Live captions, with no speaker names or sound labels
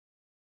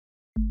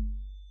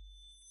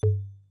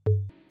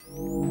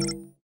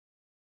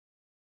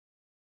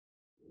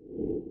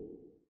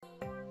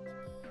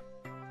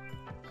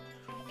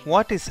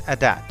What is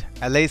ADAT,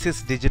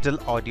 Alesis Digital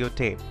Audio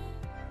Tape?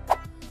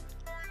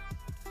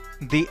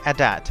 The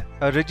ADAT,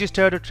 a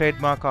registered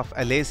trademark of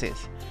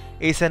Alesis,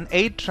 is an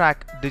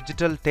 8-track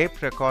digital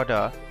tape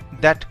recorder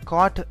that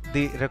caught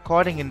the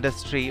recording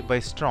industry by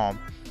storm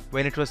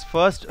when it was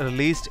first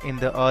released in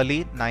the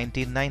early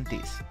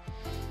 1990s.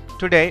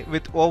 Today,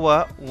 with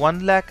over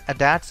 1 lakh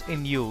ADATs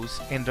in use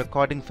in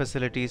recording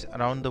facilities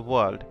around the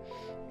world,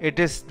 it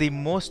is the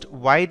most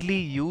widely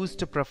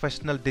used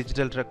professional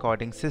digital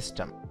recording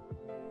system.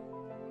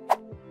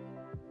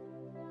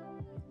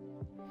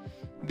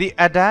 The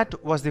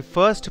ADAT was the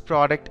first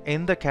product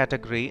in the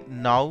category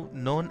now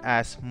known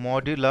as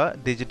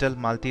Modular Digital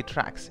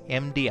Multitracks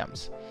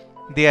 (MDMs).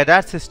 The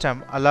ADAT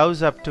system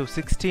allows up to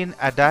 16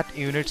 ADAT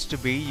units to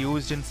be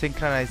used in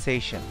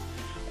synchronization,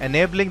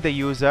 enabling the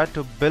user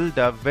to build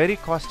a very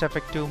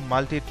cost-effective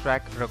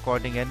multi-track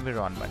recording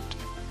environment.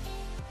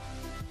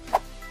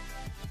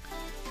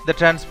 The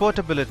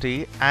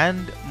transportability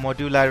and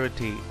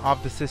modularity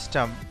of the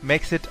system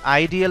makes it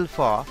ideal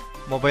for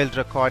mobile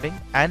recording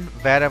and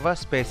wherever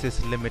space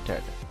is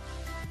limited.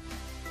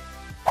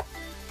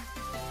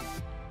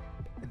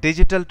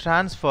 Digital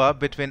transfer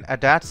between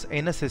ADATs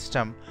in a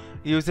system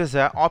uses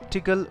an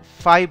optical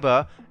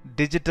fiber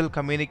digital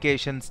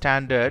communication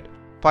standard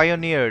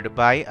pioneered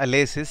by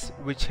Alesis,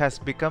 which has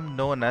become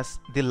known as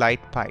the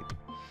light pipe.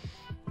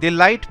 The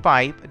light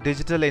pipe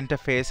digital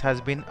interface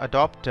has been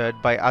adopted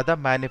by other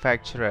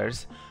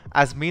manufacturers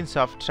as means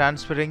of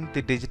transferring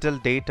the digital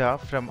data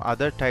from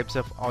other types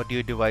of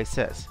audio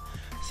devices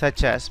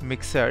such as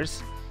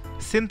mixers,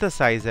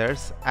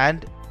 synthesizers,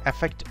 and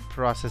effect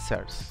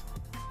processors.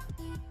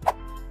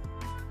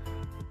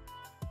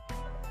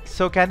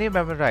 So can you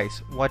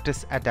memorize what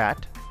is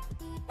ADAT?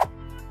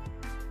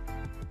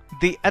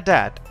 The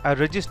ADAT, a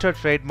registered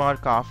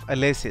trademark of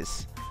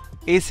Alesis,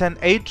 is an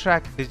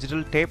 8-track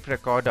digital tape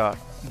recorder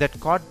that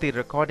caught the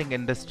recording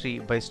industry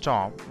by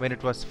storm when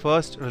it was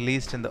first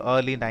released in the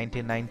early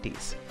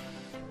 1990s.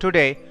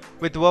 Today,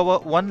 with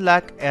over 1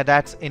 lakh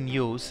ADATs in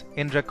use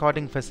in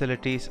recording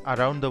facilities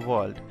around the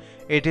world,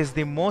 it is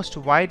the most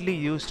widely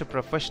used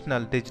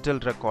professional digital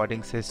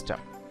recording system.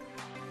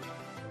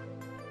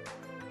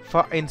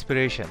 For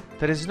inspiration,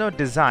 there is no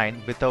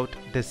design without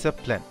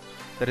discipline.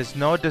 There is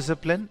no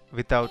discipline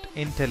without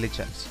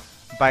intelligence,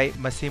 by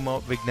Massimo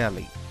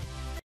Vignelli.